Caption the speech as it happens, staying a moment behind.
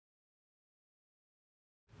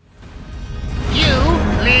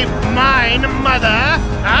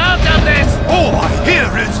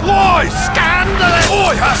Here is why! Scandalous!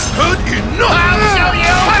 I have heard enough! I'll show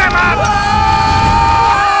you! Put him up!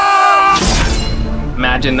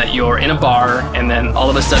 Imagine that you're in a bar, and then all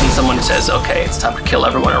of a sudden someone says, okay, it's time to kill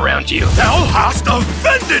everyone around you. Thou hast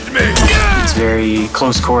offended me! It's very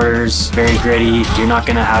close quarters, very gritty. You're not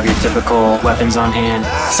gonna have your typical weapons on hand.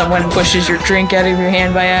 Someone pushes your drink out of your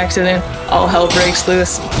hand by accident, all hell breaks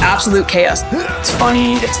loose. Absolute chaos. It's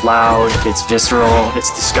funny, it's loud, it's visceral, it's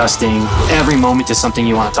disgusting. Every moment is something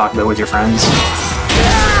you want to talk about with your friends.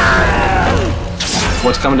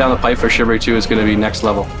 What's coming down the pipe for Chivalry 2 is going to be next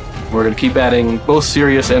level. We're going to keep adding both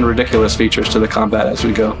serious and ridiculous features to the combat as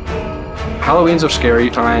we go. Halloween's a scary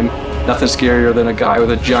time. Nothing scarier than a guy with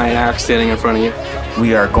a giant axe standing in front of you.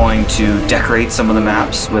 We are going to decorate some of the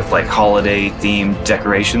maps with like holiday-themed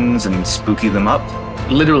decorations and spooky them up.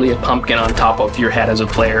 Literally a pumpkin on top of your head as a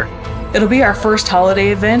player. It'll be our first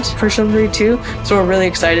holiday event for Chivalry 2, so we're really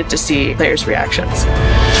excited to see players' reactions.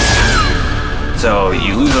 So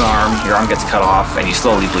you lose an arm, your arm gets cut off, and you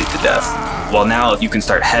slowly bleed to death. Well, now you can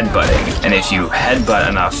start headbutting, and if you headbutt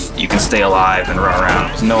enough, you can stay alive and run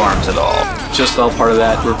around with no arms at all. Just all part of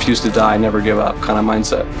that refuse to die, never give up kind of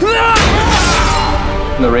mindset.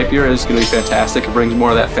 And the Rapier is going to be fantastic. It brings more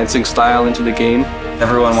of that fencing style into the game.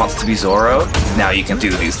 Everyone wants to be Zoro. Now you can do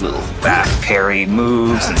these little back parry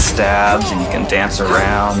moves and stabs, and you can dance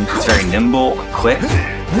around. It's very nimble, quick.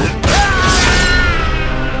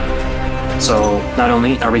 So not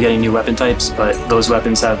only are we getting new weapon types, but those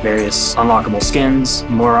weapons have various unlockable skins,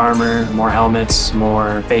 more armor, more helmets,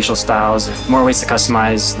 more facial styles, and more ways to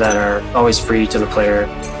customize that are always free to the player.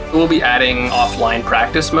 We'll be adding offline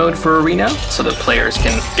practice mode for Arena so that players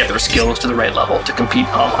can get their skills to the right level to compete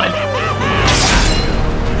online.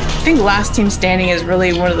 I think Last Team Standing is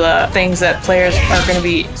really one of the things that players are going to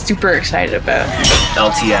be super excited about.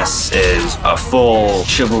 LTS is a full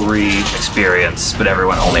Chivalry experience, but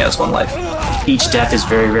everyone only has one life. Each death is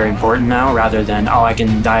very, very important now, rather than, oh, I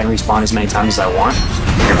can die and respawn as many times as I want.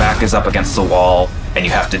 Your back is up against the wall, and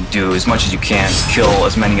you have to do as much as you can to kill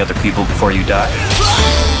as many other people before you die.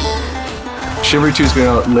 Chivalry 2 is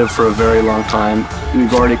going to live for a very long time.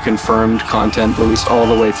 We've already confirmed content released all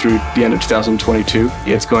the way through the end of 2022.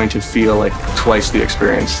 It's going to feel like twice the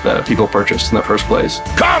experience that people purchased in the first place.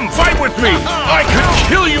 Come, fight with me! I can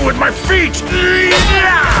kill you with my feet!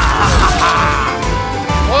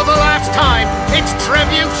 For the last time, it's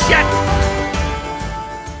tribute yet!